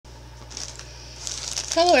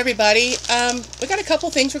Hello everybody. We got a couple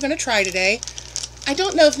things we're going to try today. I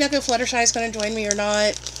don't know if Neko Fluttershy is going to join me or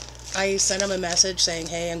not. I sent him a message saying,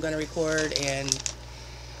 hey, I'm going to record, and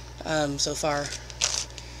so far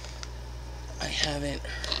I haven't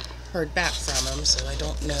heard back from him, so I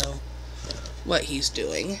don't know what he's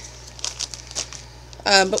doing.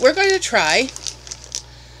 But we're going to try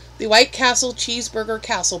the White Castle Cheeseburger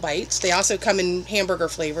Castle Bites. They also come in hamburger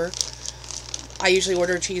flavor. I usually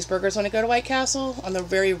order cheeseburgers when I go to White Castle. On the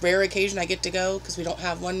very rare occasion I get to go because we don't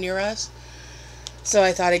have one near us. So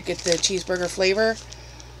I thought I'd get the cheeseburger flavor.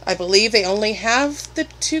 I believe they only have the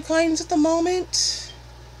two kinds at the moment.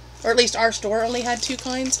 Or at least our store only had two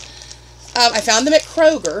kinds. I found them at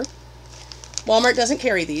Kroger. Wal-Mart doesn't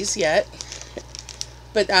carry these yet.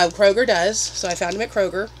 But Kroger does. So I found them at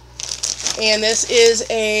Kroger. And this is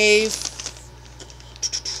a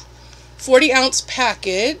 40-ounce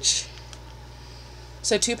package.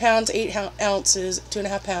 So 2 pounds, 8 ounces,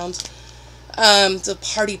 2.5 pounds. It's a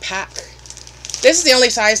party pack. This is the only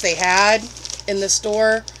size they had in the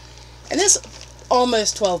store. And this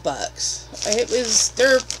almost $12.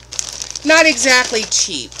 They're not exactly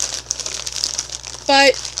cheap.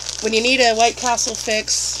 But when you need a White Castle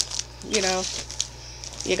fix, you know,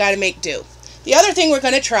 you gotta make do. The other thing we're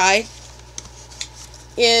gonna try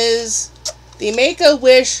is the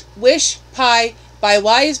Make-A-Wish Wish Pie by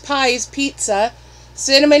Wise Pies Pizza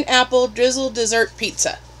Cinnamon Apple Drizzle Dessert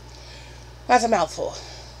Pizza. That's a mouthful.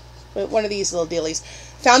 But one of these little dealies.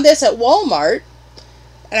 Found this at Wal-Mart.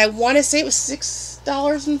 And I want to say it was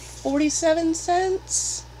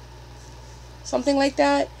 $6.47. Something like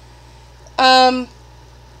that.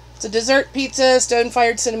 It's a dessert pizza,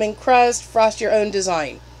 stone-fired cinnamon crust, frost your own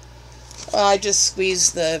design. I just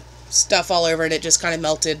squeezed the stuff all over and it just kind of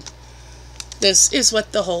melted. This is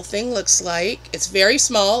what the whole thing looks like. It's very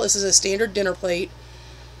small. This is a standard dinner plate.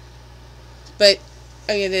 But,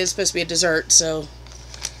 I mean, it is supposed to be a dessert, so,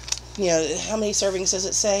 you know, how many servings does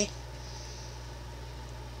it say?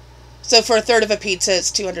 So, for a third of a pizza,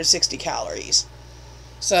 it's 260 calories.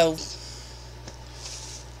 So,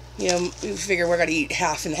 you know, we figure we're going to eat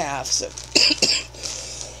half and half, so.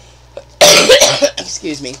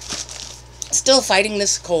 Excuse me. Still fighting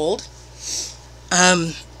this cold.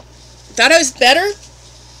 Thought I was better.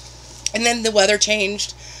 And then the weather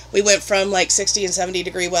changed. We went from like 60 and 70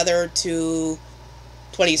 degree weather to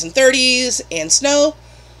 20s and 30s and snow.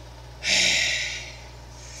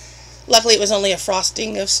 Luckily, it was only a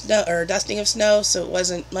frosting of snow or dusting of snow, so it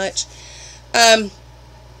wasn't much.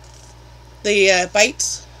 The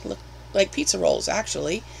bites look like pizza rolls,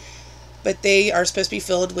 actually, but they are supposed to be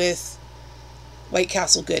filled with White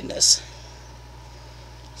Castle goodness.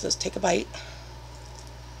 So let's take a bite.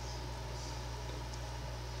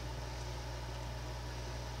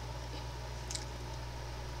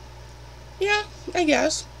 Yeah, I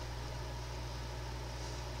guess.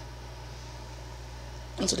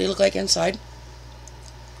 That's what they look like inside.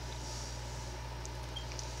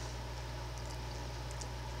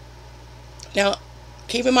 Now,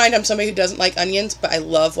 keep in mind I'm somebody who doesn't like onions, but I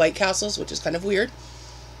love White Castles, which is kind of weird.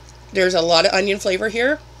 There's a lot of onion flavor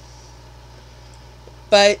here,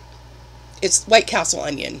 but it's White Castle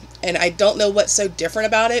onion, and I don't know what's so different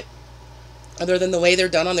about it, other than the way they're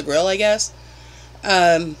done on the grill, I guess.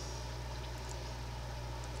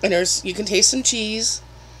 And you can taste some cheese.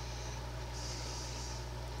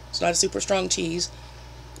 It's not a super strong cheese.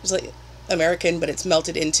 It's like American, but it's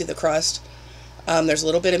melted into the crust. There's a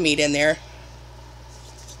little bit of meat in there.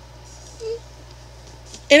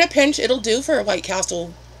 In a pinch, it'll do for a White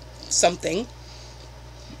Castle something.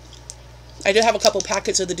 I do have a couple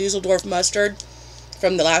packets of the Dusseldorf mustard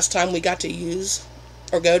from the last time we got to use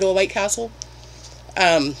or go to a White Castle.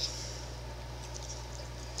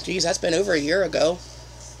 Geez, that's been over a year ago.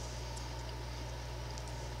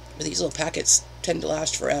 But these little packets tend to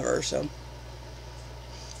last forever, so.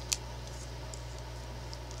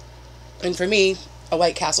 And for me, a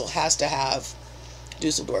White Castle has to have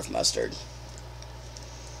Dusseldorf mustard.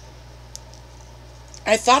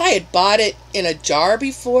 I thought I had bought it in a jar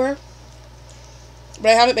before,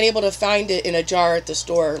 but I haven't been able to find it in a jar at the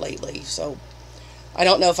store lately, so I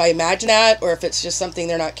don't know if I imagine that or if it's just something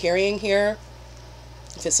they're not carrying here.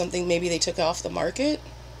 If it's something maybe they took off the market.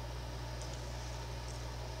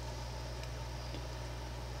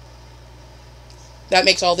 That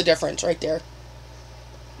makes all the difference right there.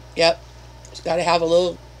 Yep. It's got to have a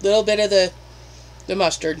little bit of the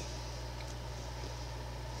mustard.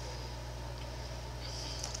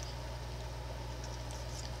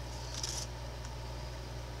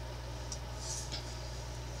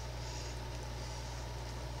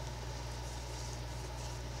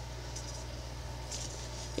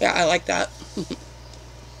 Yeah, I like that.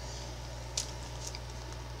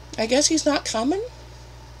 I guess he's not coming.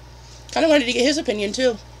 Kind of wanted to get his opinion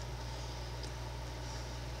too.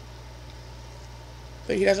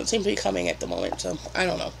 But he doesn't seem to be coming at the moment, so I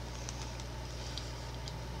don't know.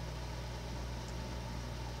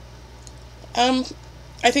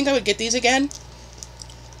 I think I would get these again.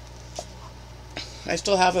 I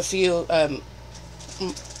still have a few,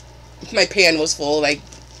 my pan was full. I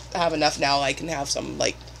have enough now. I can have some,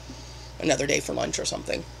 like, another day for lunch or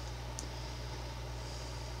something.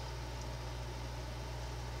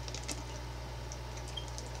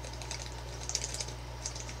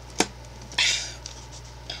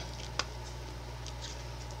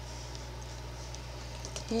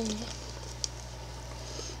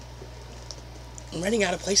 I'm running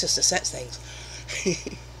out of places to set things.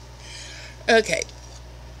 Okay.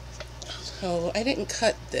 So I didn't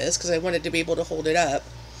cut this because I wanted to be able to hold it up.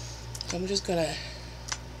 I'm just gonna,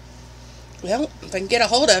 well, if I can get a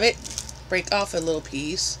hold of it, break off a little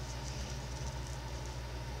piece.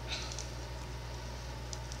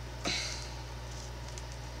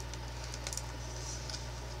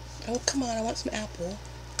 Oh, come on, I want some apple.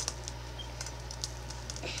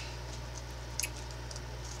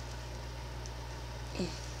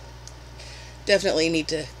 Definitely need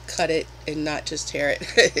to cut it and not just tear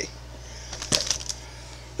it.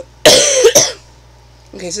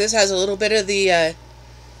 Okay, so this has a little bit of the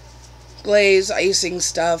glaze icing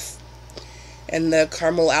stuff and the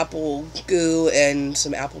caramel apple goo and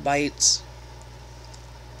some apple bites.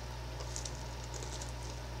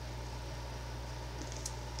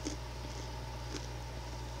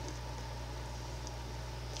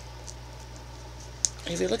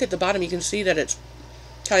 If you look at the bottom, you can see that it's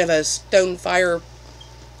kind of a stone fire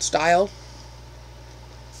style.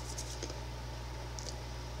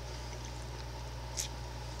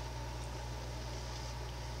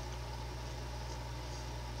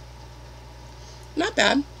 Not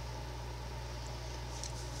bad.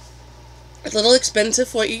 It's a little expensive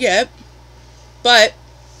for what you get, but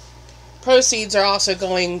proceeds are also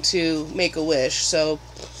going to Make-A-Wish, so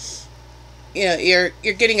you know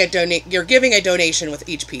you're giving a donation with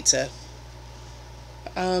each pizza.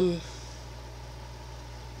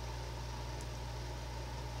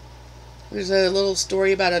 There's a little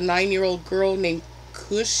story about a 9-year-old girl named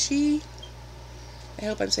Kushi. I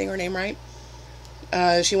hope I'm saying her name right.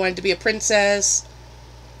 She wanted to be a princess,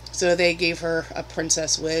 so they gave her a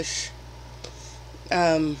princess wish.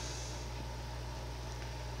 It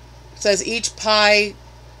says each pie,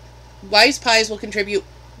 Wise Pies will contribute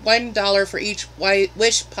 $1 for each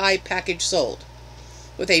wish pie package sold,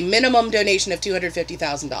 with a minimum donation of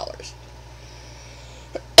 $250,000.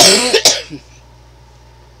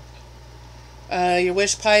 Your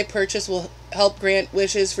wish pie purchase will help grant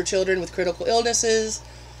wishes for children with critical illnesses.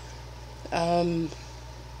 And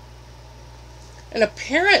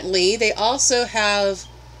apparently they also have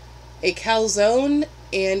a calzone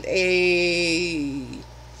and a,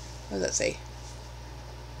 what does that say?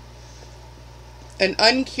 An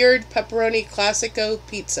uncured pepperoni classico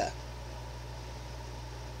pizza.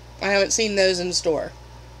 I haven't seen those in the store.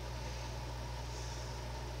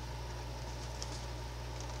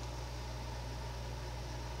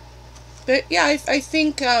 But yeah, I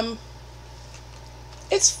think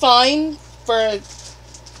it's fine for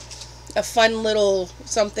a fun little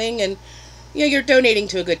something, and yeah, you're donating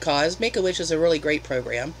to a good cause. Make-A-Wish is a really great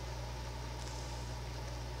program.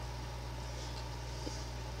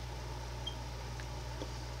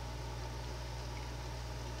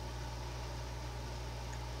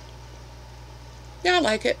 Yeah, I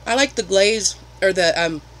like it. I like the glaze, or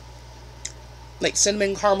the like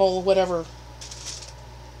cinnamon caramel, whatever.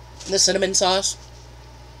 The cinnamon sauce.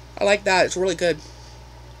 I like that. It's really good.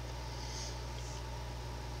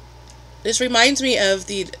 This reminds me of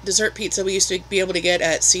the dessert pizza we used to be able to get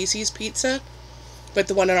at Cece's Pizza, but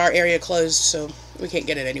the one in our area closed, so we can't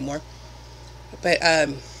get it anymore. But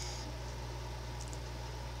that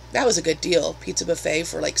was a good deal. Pizza buffet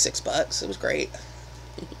for like $6. It was great.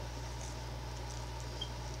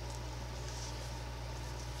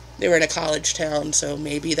 They were in a college town, so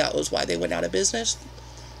maybe that was why they went out of business.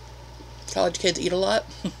 College kids eat a lot.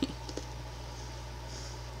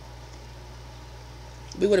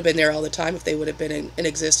 We would have been there all the time if they would have been in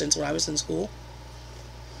existence when I was in school.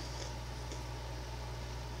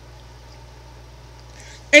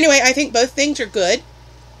 Anyway, I think both things are good.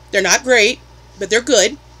 They're not great, but they're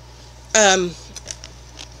good. You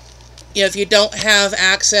know, if you don't have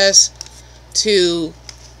access to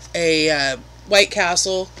a White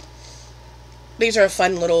Castle, these are a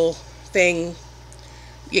fun little thing.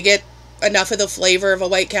 You get enough of the flavor of a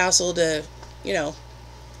White Castle to, you know,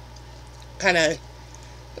 kind of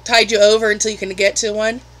tide you over until you can get to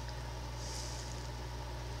one.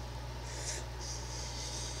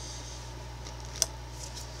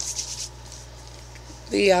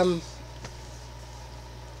 The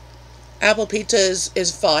apple pizza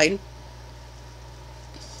is fine.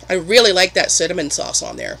 I really like that cinnamon sauce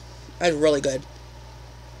on there. That's really good.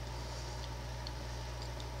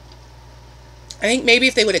 I think maybe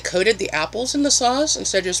if they would have coated the apples in the sauce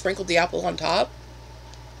instead of just sprinkled the apple on top,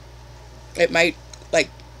 it might, like,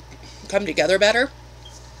 come together better.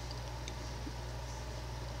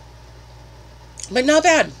 But not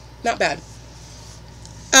bad. Not bad.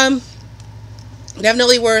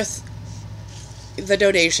 Definitely worth the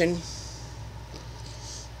donation.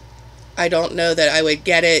 I don't know that I would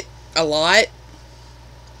get it a lot,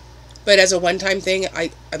 but as a one-time thing,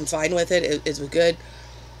 I'm fine with it. It's good.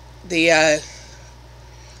 The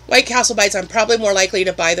White Castle bites, I'm probably more likely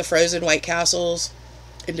to buy the frozen White Castles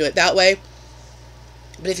and do it that way.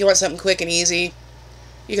 But if you want something quick and easy,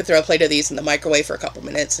 you can throw a plate of these in the microwave for a couple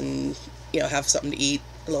minutes and, you know, have something to eat,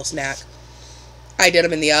 a little snack. I did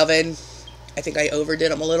them in the oven. I think I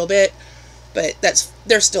overdid them a little bit, but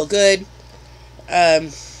they're still good.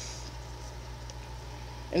 And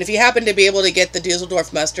if you happen to be able to get the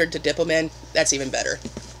Dusseldorf mustard to dip them in, that's even better.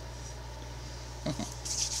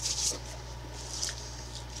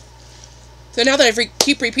 So now that I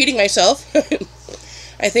keep repeating myself,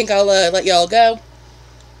 I think I'll let y'all go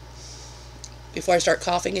before I start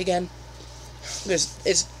coughing again, because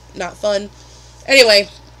it's not fun. Anyway,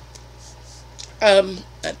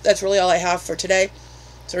 that's really all I have for today.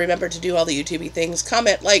 So remember to do all the YouTube-y things.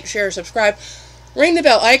 Comment, like, share, subscribe. Ring the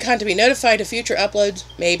bell icon to be notified of future uploads,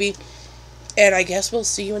 maybe. And I guess we'll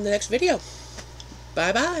see you in the next video.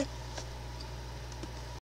 Bye-bye.